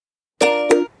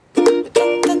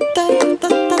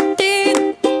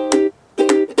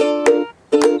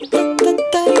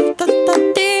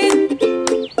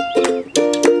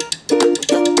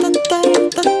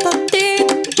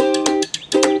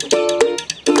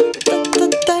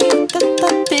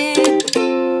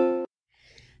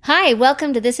Hi,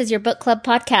 welcome to This Is Your Book Club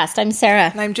podcast. I'm Sarah.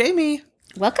 And I'm Jamie.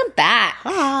 Welcome back.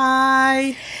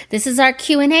 Hi. This is our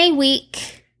Q&A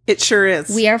week. It sure is.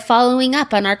 We are following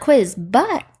up on our quiz,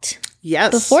 but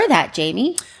yes. Before that,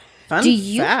 Jamie, fun do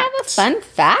you fact. have a fun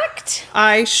fact?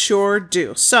 I sure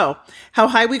do. So, How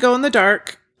High We Go in the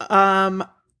Dark.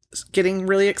 Getting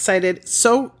really excited.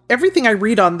 So, everything I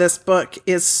read on this book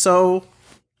is so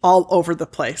all over the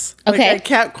place. Okay. I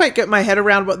can't quite get my head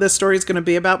around what this story is going to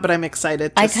be about, but I'm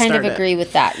excited to I kind of start agree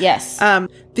with that, yes.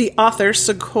 The author,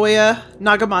 Sequoia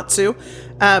Nagamatsu,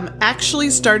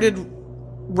 actually started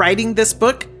writing this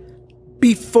book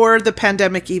before the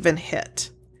pandemic even hit.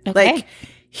 Okay. Like,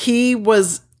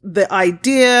 the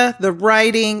idea, the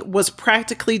writing was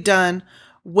practically done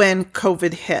when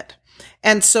COVID hit.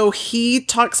 And so he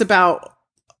talks about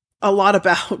a lot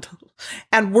about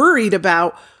and worried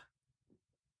about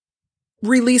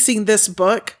releasing this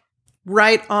book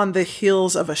right on the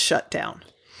heels of a shutdown.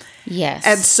 Yes.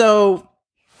 And so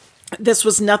this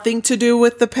was nothing to do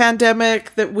with the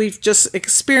pandemic that we've just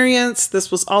experienced.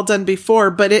 This was all done before,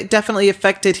 but it definitely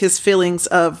affected his feelings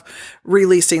of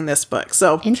releasing this book.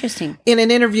 So interesting. In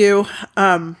an interview,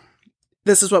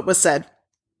 this is what was said.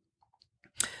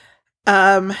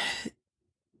 At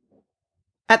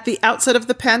the outset of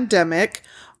the pandemic,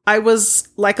 I was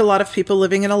like a lot of people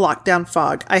living in a lockdown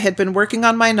fog. I had been working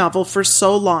on my novel for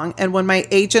so long, and when my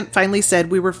agent finally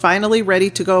said we were finally ready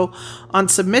to go on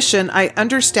submission, I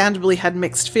understandably had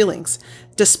mixed feelings.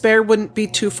 Despair wouldn't be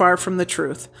too far from the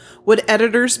truth. Would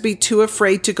editors be too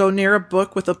afraid to go near a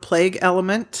book with a plague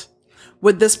element?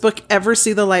 Would this book ever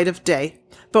see the light of day?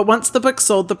 But once the book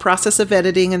sold, the process of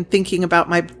editing and thinking about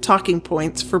my talking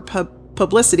points for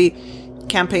publicity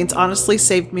campaigns honestly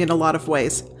saved me in a lot of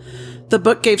ways. The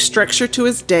book gave structure to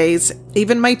his days,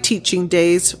 even my teaching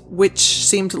days, which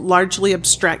seemed largely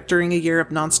abstract during a year of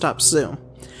nonstop Zoom,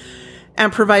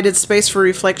 and provided space for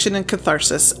reflection and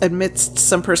catharsis amidst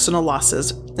some personal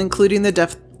losses, including the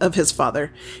death of his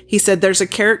father. He said, "There's a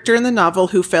character in the novel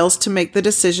who fails to make the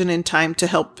decision in time to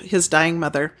help his dying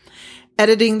mother.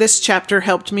 Editing this chapter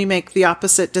helped me make the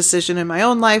opposite decision in my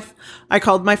own life. I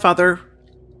called my father,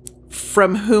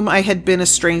 from whom I had been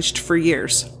estranged for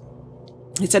years."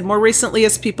 He said, "More recently,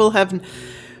 as people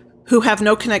who have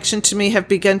no connection to me have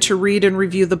begun to read and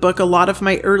review the book, a lot of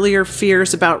my earlier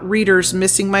fears about readers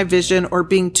missing my vision or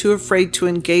being too afraid to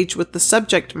engage with the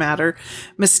subject matter,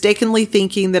 mistakenly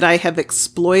thinking that I have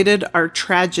exploited our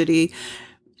tragedy,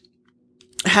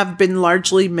 have been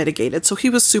largely mitigated." So he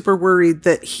was super worried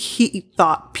that he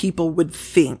thought people would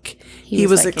think he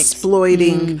was like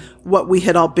exploiting what we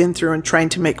had all been through and trying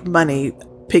to make money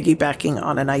piggybacking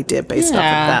on an idea based off of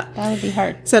that. That would be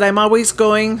hard. Said, "I'm always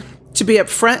going to be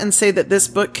upfront and say that this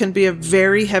book can be a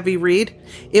very heavy read.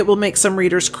 It will make some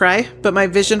readers cry, but my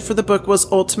vision for the book was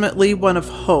ultimately one of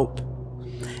hope.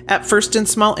 At first in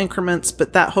small increments,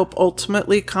 but that hope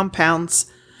ultimately compounds,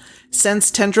 sends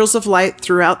tendrils of light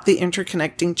throughout the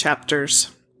interconnecting chapters.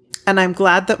 And I'm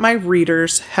glad that my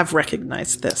readers have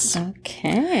recognized this."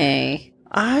 Okay.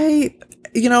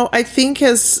 I think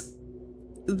as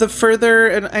the further,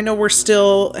 and I know we're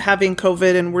still having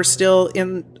COVID and we're still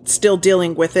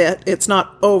dealing with it. It's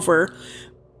not over,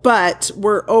 but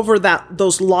we're over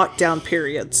those lockdown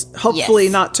periods. Hopefully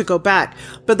not to go back.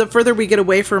 But the further we get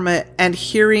away from it and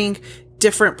hearing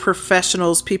different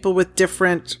professionals, people with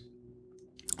different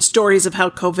stories of how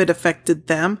COVID affected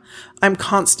them, I'm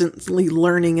constantly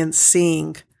learning and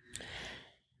seeing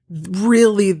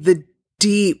really the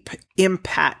deep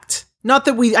impact. Not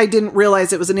that I didn't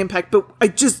realize it was an impact, but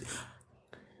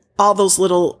all those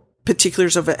little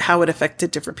particulars of it, how it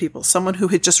affected different people. Someone who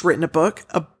had just written a book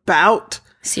about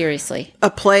seriously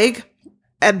a plague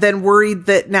and then worried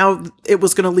that now it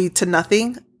was going to lead to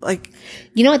nothing. Like,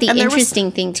 you know what, the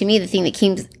interesting thing to me, the thing that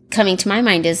keeps coming to my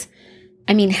mind is,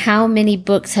 I mean, how many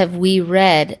books have we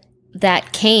read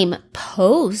that came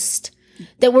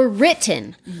that were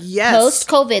written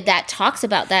post-COVID that talks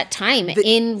about that time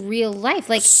in real life?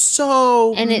 Like,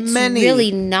 and it's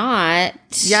really not.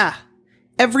 Yeah.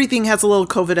 Everything has a little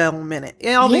COVID element in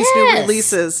it. All these new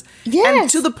releases. Yes. And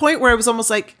to the point where I was almost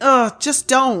like, oh, just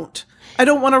don't. I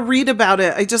don't want to read about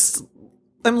it.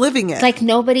 I'm living it. Like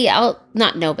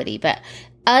not nobody, but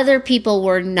other people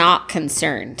were not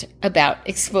concerned about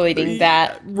exploiting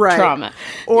that trauma.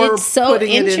 Or it's so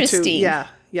putting interesting. It into,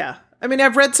 yeah. I mean,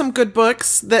 I've read some good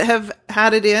books that have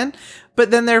had it in, but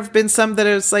then there have been some that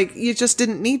it's like, you just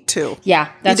didn't need to. Yeah,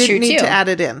 that's true too. You didn't need to add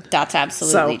it in. That's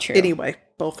absolutely true. Anyway,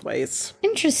 both ways.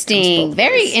 Interesting.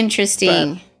 Very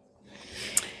interesting.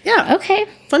 But, yeah. Okay.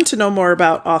 Fun to know more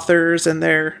about authors and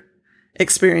their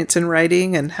experience in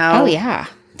writing and how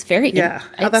It's very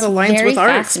how that aligns with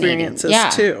our experiences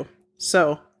too.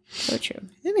 So true.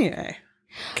 Anyway.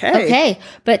 Okay.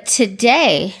 But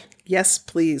today, yes,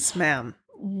 please, ma'am.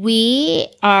 We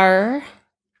are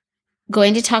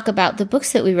going to talk about the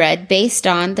books that we read based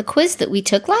on the quiz that we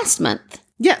took last month.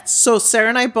 Yes. So Sarah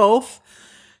and I both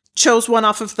chose one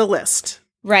off of the list.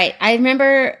 Right. I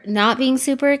remember not being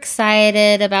super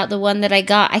excited about the one that I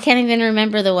got. I can't even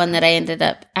remember the one that I ended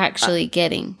up actually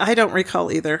getting. I don't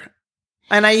recall either.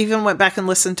 And I even went back and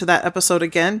listened to that episode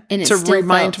again to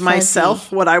remind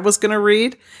myself what I was going to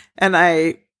read. And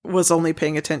I was only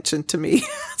paying attention to me.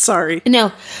 Sorry.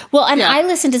 No. Well, and I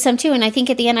listened to some too. And I think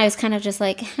at the end I was kind of just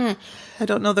like, I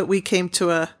don't know that we came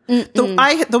to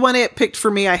the one it picked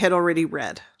for me, I had already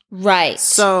read. Right.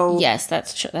 So. Yes,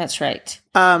 that's right.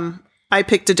 I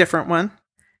picked a different one.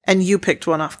 And you picked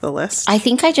one off the list. I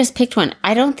think I just picked one.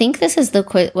 I don't think this is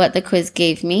what the quiz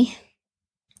gave me.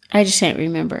 I just can't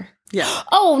remember. Yeah.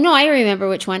 Oh, no, I remember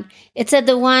which one. It said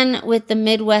the one with the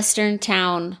Midwestern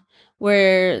town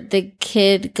where the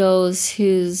kid goes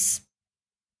who's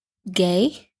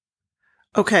gay.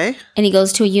 Okay. And he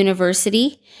goes to a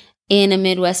university in a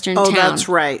Midwestern town. Oh, that's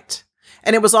right.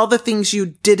 And it was all the things you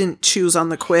didn't choose on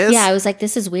the quiz. Yeah, I was like,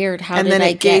 this is weird. How did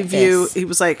I get this? And then it gave you, he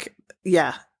was like,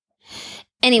 yeah.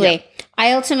 Anyway,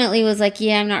 I ultimately was like,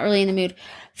 I'm not really in the mood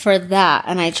for that,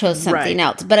 and I chose something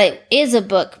else. But it is a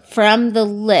book from the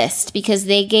list because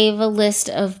they gave a list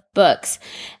of books.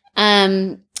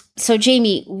 So,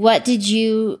 Jamie, what did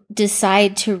you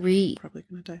decide to read? Probably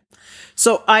gonna die.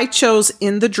 So I chose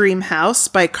In the Dream House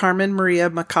by Carmen Maria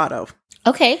Machado.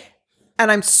 Okay.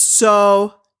 And I'm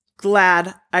so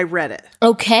glad I read it.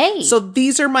 Okay. So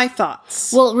these are my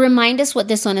thoughts. Well, remind us what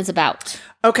this one is about.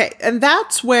 Okay. And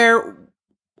that's where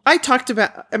I talked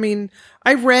about,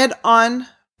 I read on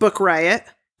Book Riot.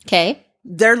 Okay.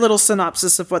 Their little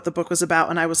synopsis of what the book was about.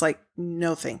 And I was like,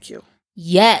 no, thank you.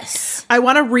 Yes. I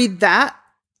want to read that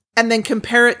and then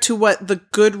compare it to what the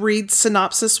Goodreads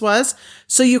synopsis was.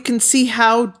 So you can see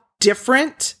how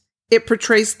different it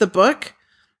portrays the book.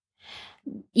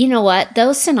 You know what?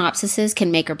 Those synopsises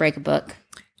can make or break a book.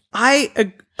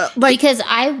 Because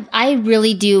I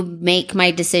really do make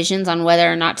my decisions on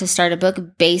whether or not to start a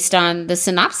book based on the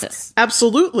synopsis.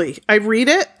 Absolutely. I read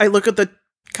it. I look at the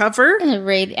cover.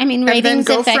 Ratings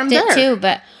affect it too,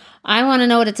 but I want to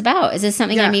know what it's about. Is this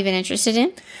something I'm even interested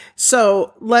in?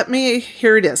 So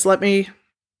here it is. Let me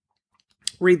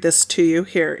read this to you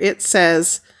here. It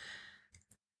says,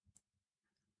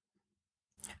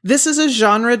 this is a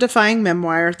genre-defying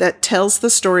memoir that tells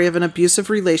the story of an abusive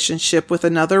relationship with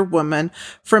another woman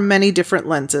from many different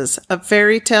lenses. A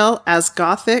fairy tale as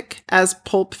gothic as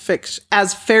pulp fiction.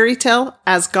 As fairy tale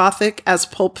as gothic as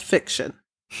pulp fiction.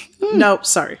 No,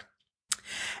 sorry.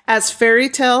 As fairy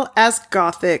tale as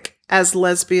gothic as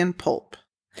lesbian pulp.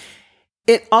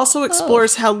 It also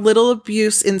explores how little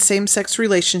abuse in same-sex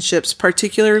relationships,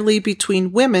 particularly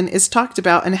between women, is talked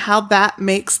about and how that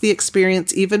makes the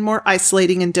experience even more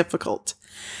isolating and difficult.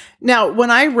 Now,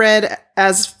 when I read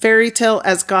as fairy tale,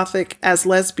 as gothic, as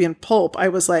lesbian pulp, I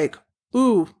was like,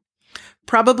 ooh,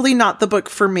 probably not the book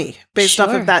for me based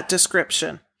off of that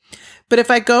description. But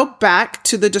if I go back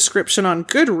to the description on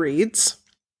Goodreads,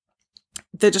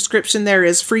 the description there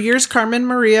is, for years, Carmen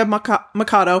Maria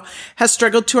Machado has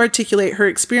struggled to articulate her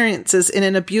experiences in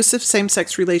an abusive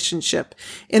same-sex relationship.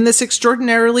 In this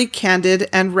extraordinarily candid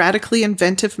and radically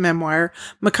inventive memoir,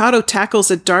 Machado tackles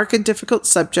a dark and difficult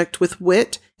subject with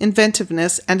wit,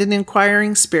 inventiveness, and an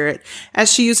inquiring spirit,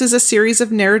 as she uses a series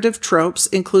of narrative tropes,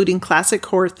 including classic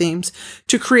horror themes,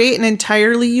 to create an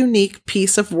entirely unique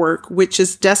piece of work which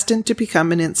is destined to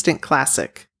become an instant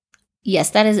classic.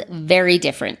 Yes, that is very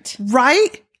different.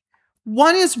 Right?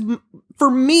 One is,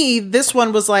 for me, this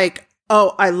one was like,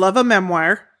 oh, I love a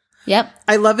memoir. Yep.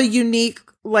 I love a unique,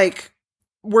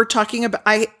 we're talking about,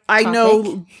 I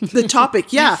know the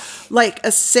topic. Yeah. Like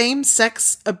a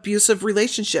same-sex abusive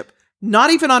relationship. Not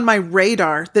even on my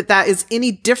radar that is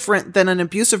any different than an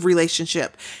abusive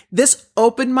relationship. This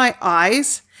opened my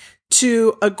eyes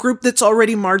to a group that's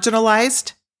already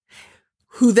marginalized,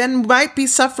 who then might be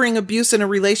suffering abuse in a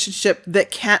relationship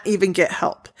that can't even get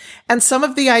help. And some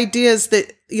of the ideas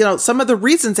that, some of the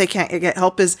reasons they can't get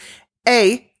help is,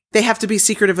 A, they have to be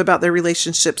secretive about their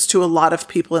relationships to a lot of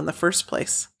people in the first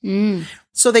place.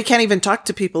 So they can't even talk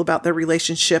to people about their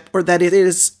relationship or that it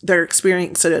is their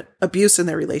experience of abuse in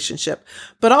their relationship.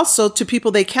 But also to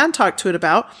people they can talk to it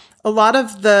about, a lot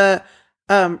of the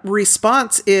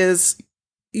response is,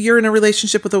 you're in a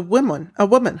relationship with a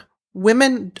woman.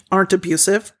 Women aren't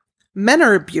abusive. Men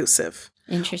are abusive.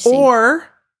 Interesting. Or,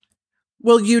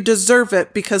 well, you deserve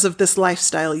it because of this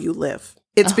lifestyle you live.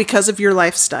 It's because of your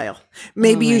lifestyle.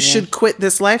 Maybe you should gosh. quit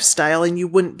this lifestyle and you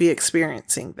wouldn't be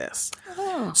experiencing this.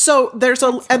 Oh, So there's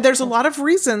a lot of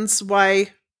reasons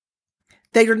why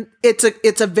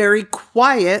it's a very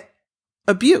quiet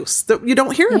abuse that you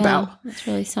don't hear about. That's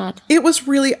really sad. It was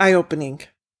really eye-opening.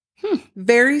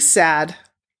 Very sad.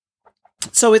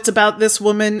 So it's about this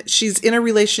woman. She's in a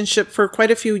relationship for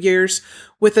quite a few years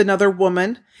with another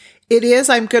woman. It is,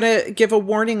 I'm going to give a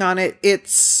warning on it.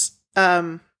 It's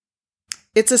a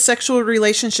sexual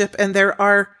relationship, and there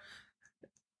are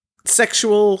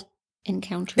sexual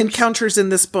encounters in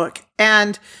this book.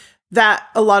 And that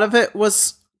a lot of it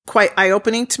was quite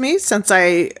eye-opening to me, since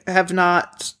I have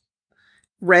not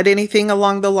read anything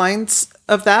along the lines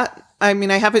of that. I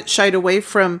mean, I haven't shied away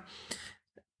from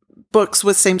books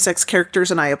with same-sex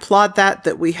characters, and I applaud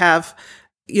that we have,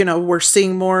 we're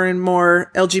seeing more and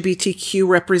more LGBTQ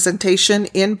representation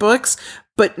in books,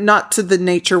 but not to the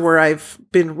nature where I've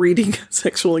been reading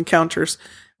sexual encounters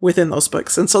within those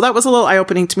books. And so that was a little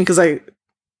eye-opening to me, because I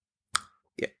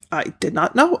did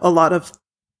not know a lot of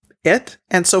it.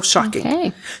 And so shocking.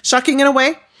 Okay. Shocking in a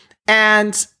way.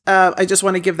 And I just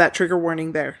want to give that trigger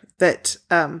warning there that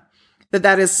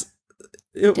is,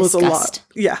 it was a lot.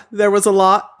 Yeah, there was a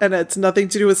lot, and it's nothing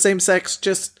to do with same sex.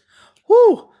 Just,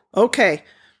 okay.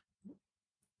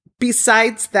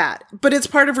 Besides that, but it's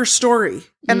part of her story,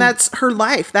 and that's her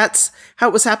life. That's how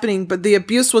it was happening. But the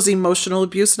abuse was emotional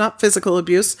abuse, not physical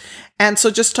abuse. And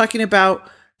so just talking about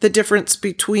the difference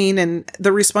between and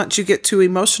the response you get to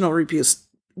emotional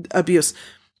abuse.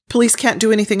 Police can't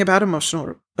do anything about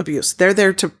emotional abuse. They're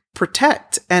there to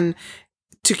protect and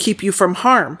to keep you from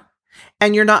harm.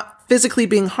 And you're not physically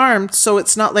being harmed, so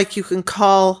it's not like you can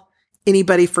call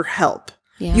anybody for help.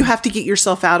 Yeah. You have to get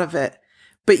yourself out of it.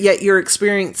 But yet you're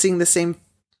experiencing the same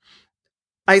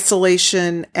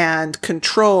isolation and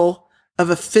control of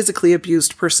a physically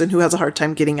abused person who has a hard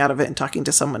time getting out of it and talking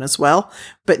to someone as well.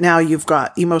 But now you've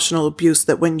got emotional abuse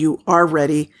that when you are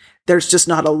ready, there's just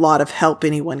not a lot of help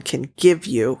anyone can give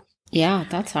you. Yeah,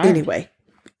 that's hard. Anyway,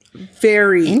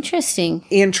 very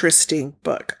interesting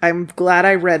book. I'm glad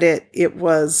I read it. It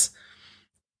was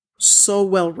so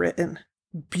well written,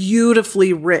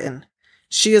 beautifully written.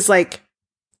 She is like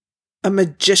a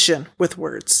magician with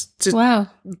words. Just wow.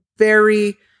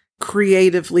 Very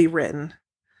creatively written.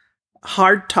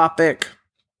 Hard topic.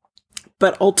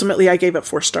 But ultimately I gave it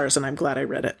 4 stars, and I'm glad I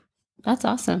read it. That's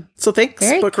awesome. So thanks,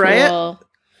 Very Book cool. Riot.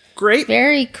 Great.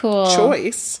 Very cool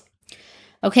choice.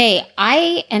 Okay,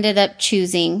 I ended up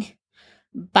choosing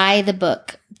By the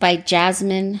Book by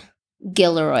Jasmine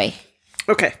Guillory.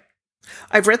 Okay.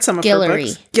 I've read some of her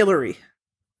books. Guillory.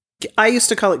 I used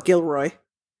to call it Gilroy.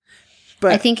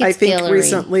 But I think Guillory.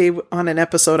 Recently on an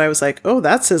episode, I was like, oh,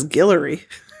 that says Guillory.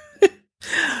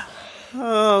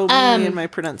 Oh, me and my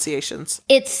pronunciations.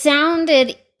 It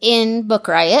sounded in Book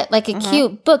Riot like a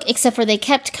cute book, except for they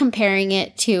kept comparing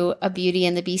it to a Beauty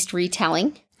and the Beast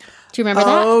retelling. Do you remember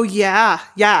that? Oh, yeah.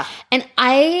 Yeah. And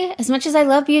as much as I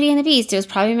love Beauty and the Beast, it was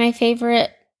probably my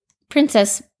favorite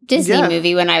princess Disney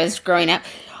movie when I was growing up.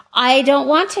 I don't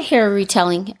want to hear a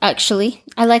retelling, actually.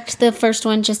 I liked the first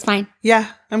one just fine. Yeah,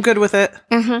 I'm good with it.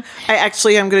 I'm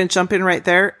going to jump in right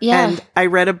there. Yeah. And I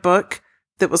read a book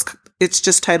it's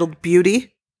just titled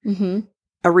Beauty,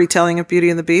 a retelling of Beauty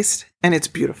and the Beast, and it's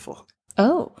beautiful.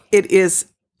 Oh. It is,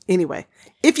 anyway.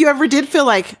 If you ever did feel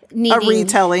like a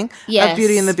retelling of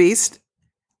Beauty and the Beast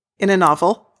in a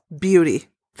novel, Beauty.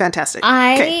 Fantastic.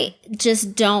 I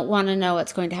just don't want to know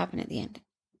what's going to happen at the end.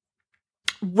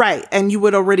 Right. And you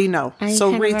would already know.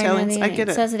 So retellings, I get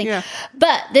it. So yeah.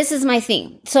 But this is my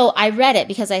thing. So I read it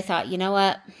because I thought, you know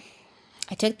what?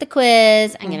 I took the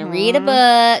quiz. I'm going to read a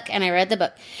book. And I read the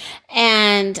book.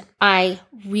 And I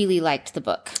really liked the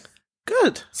book.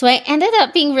 Good. So I ended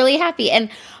up being really happy. And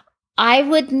I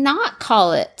would not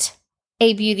call it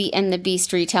a Beauty and the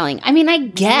Beast retelling. I mean, I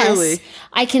guess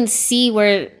I can see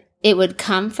where it would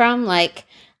come from. Like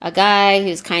a guy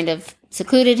who's kind of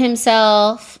secluded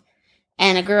himself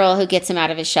and a girl who gets him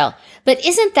out of his shell. But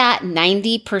isn't that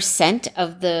 90%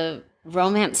 of the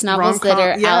romance novels that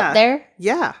are out there?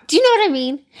 Yeah. Do you know what I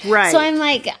mean? Right. So I'm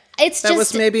like, that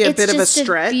was maybe a bit of a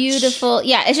stretch. Beautiful.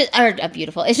 Yeah.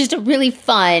 It's just a really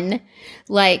fun,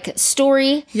 like,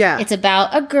 story. Yeah. It's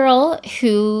about a girl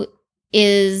who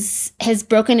has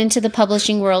broken into the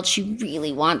publishing world. She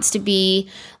really wants to be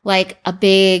like a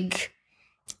big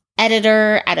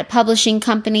editor at a publishing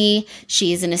company.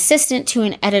 She's an assistant to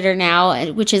an editor now,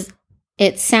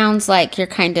 it sounds like you're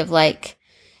kind of like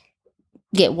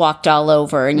get walked all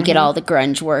over and you get all the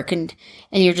grunge work and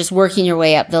you're just working your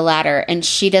way up the ladder, and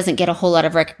she doesn't get a whole lot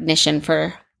of recognition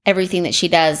for everything that she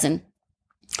does. And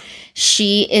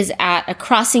She is at a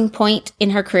crossing point in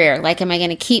her career. Like, am I going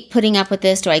to keep putting up with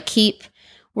this? Do I keep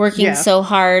working so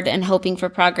hard and hoping for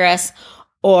progress?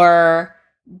 Or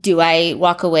do I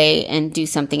walk away and do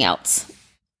something else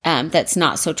that's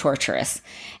not so torturous?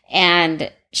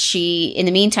 And she, in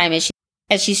the meantime,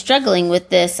 as she's struggling with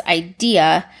this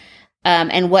idea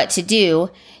and what to do,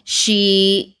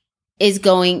 she has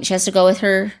to go with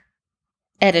her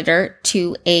editor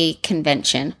to a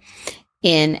convention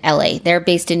in LA. They're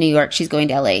based in New York. She's going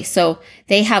to LA. So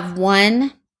they have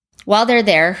while they're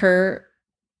there, her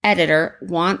editor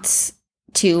wants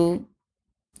to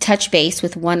touch base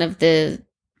with one of the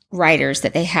writers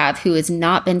that they have who has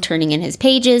not been turning in his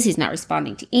pages. He's not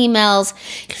responding to emails.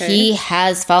 Okay. He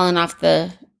has fallen off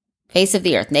the face of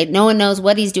the earth. No one knows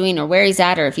what he's doing or where he's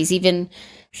at or if he's even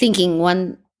thinking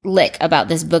one lick about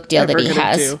this book deal that he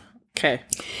has. Okay.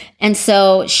 And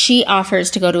so she offers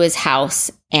to go to his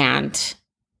house and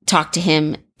talk to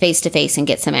him face to face and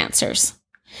get some answers.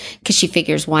 Because she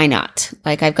figures, why not?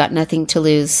 Like, I've got nothing to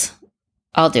lose.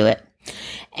 I'll do it.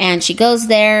 And she goes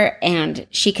there and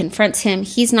she confronts him.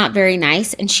 He's not very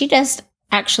nice. And she just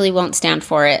actually won't stand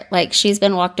for it. Like, she's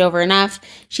been walked over enough.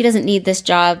 She doesn't need this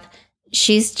job.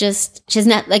 She's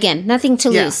not, again, nothing to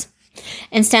lose.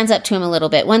 And stands up to him a little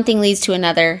bit. One thing leads to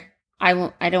another. I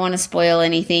don't want to spoil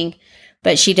anything,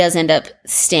 but she does end up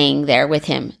staying there with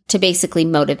him to basically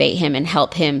motivate him and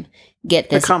help him get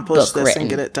this book written and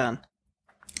get it done.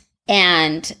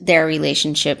 And their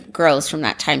relationship grows from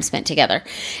that time spent together.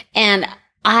 And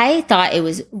I thought it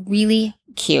was really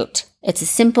cute. It's a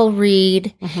simple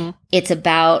read. Mm-hmm. It's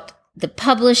about the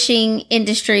publishing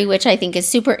industry, which I think is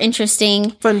super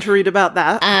interesting. Fun to read about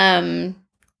that.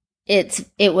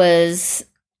 It was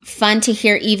fun to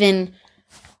hear even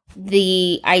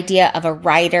the idea of a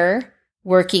writer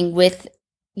working with,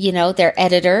 their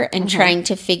editor and trying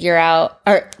to figure out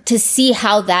or to see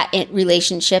how that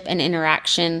relationship and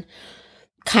interaction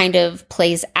kind of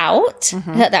plays out.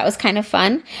 Mm-hmm. That was kind of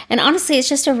fun. And honestly, it's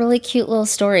just a really cute little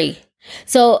story.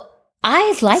 So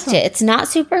I liked it. It's not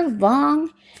super long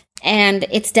and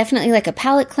it's definitely like a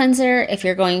palate cleanser if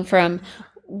you're going from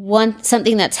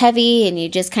something that's heavy and you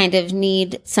just kind of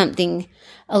need something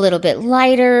a little bit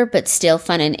lighter, but still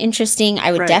fun and interesting.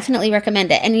 I would definitely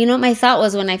recommend it. And you know what my thought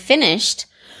was when I finished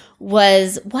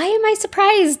was, why am I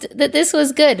surprised that this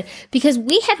was good? Because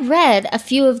we had read a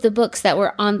few of the books that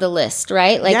were on the list,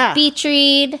 right? Like Beach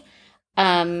Read,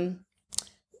 Anthropocene.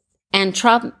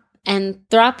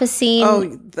 Oh,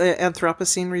 the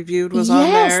Anthropocene Reviewed was on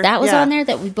there. Yes, that was on there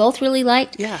that we both really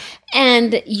liked. Yeah.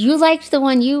 And you liked the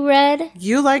one you read.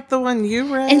 You liked the one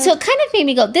you read. And so it kind of made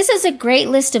me go, this is a great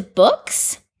list of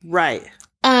books. Right.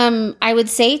 I would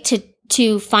say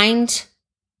to find,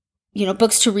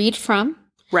 books to read from.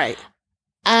 Right.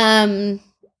 I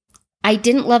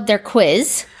didn't love their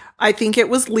quiz. I think it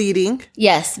was leading.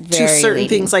 Yes, very to certain leading.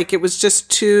 things. Like it was just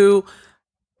too,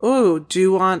 do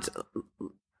you want a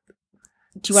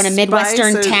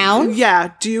Midwestern town?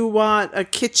 Yeah. Do you want a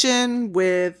kitchen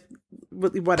with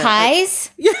whatever?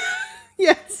 Pies? Yeah.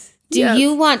 Yes. Do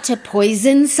you want to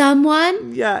poison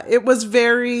someone? Yeah. It was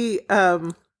very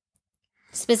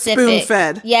specific.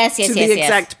 Spoon-fed. Yes. To the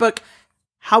exact book.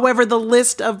 However, the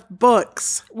list of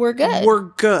books were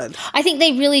good. I think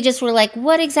they really just were like,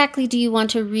 what exactly do you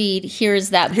want to read? Here's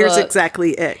that book. Here's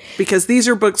exactly it. Because these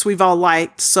are books we've all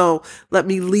liked, so let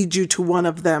me lead you to one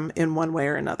of them in one way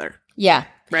or another. Yeah.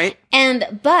 Right?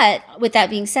 But with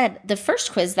that being said, the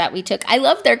first quiz that we took, I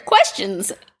loved their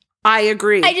questions. I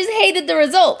agree. I just hated the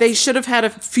results. They should have had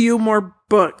a few more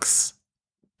books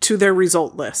to their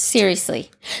result list. Seriously.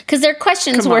 Because their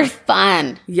questions were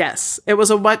fun. Yes. It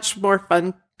was a much more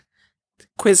fun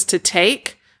quiz to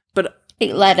take, but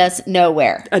it led us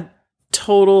nowhere. A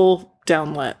total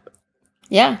downlet.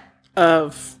 Yeah.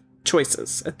 Of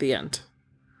choices at the end.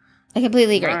 I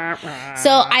completely agree.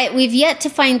 So we've yet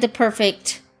to find the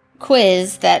perfect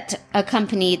quiz that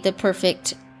accompanied the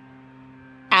perfect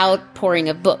outpouring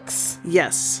of books.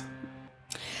 Yes.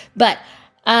 But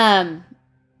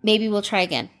maybe we'll try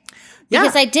again.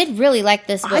 Because I did really like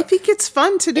this book. I think it's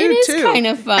fun to do, too. It is kind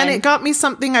of fun. And it got me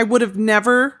something I would have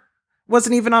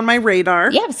wasn't even on my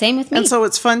radar. Yeah, same with me. And so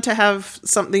it's fun to have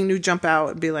something new jump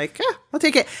out and be like, I'll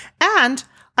take it. And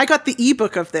I got the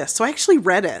ebook of this, so I actually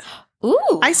read it.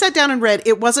 Ooh. I sat down and read.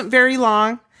 It wasn't very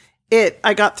long.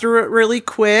 I got through it really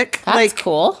quick. That's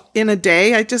cool. In a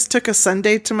day. I just took a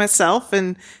Sunday to myself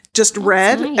and just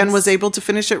read and was able to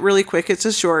finish it really quick. It's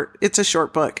a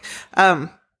short book.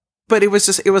 But it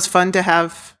was fun to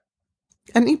have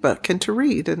an ebook and to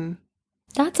read and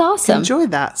that's awesome. Enjoy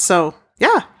that. So,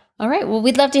 yeah. All right. Well,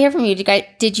 we'd love to hear from you.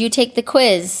 Did you take the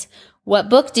quiz? What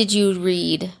book did you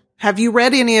read? Have you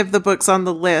read any of the books on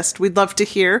the list? We'd love to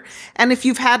hear. And if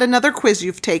you've had another quiz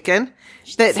you've taken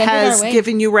that has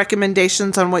given you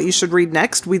recommendations on what you should read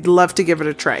next, we'd love to give it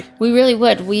a try. We really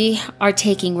would. We are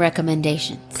taking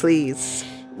recommendations. Please.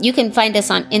 You can find us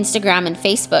on Instagram and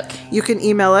Facebook. You can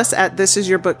email us at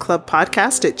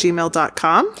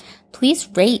thisisyourbookclubpodcast@gmail.com. Please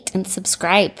rate and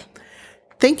subscribe.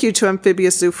 Thank you to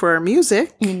Amphibious Zoo for our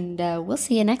music. And we'll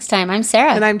see you next time. I'm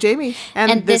Sarah. And I'm Jamie.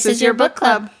 And this is your book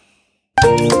club.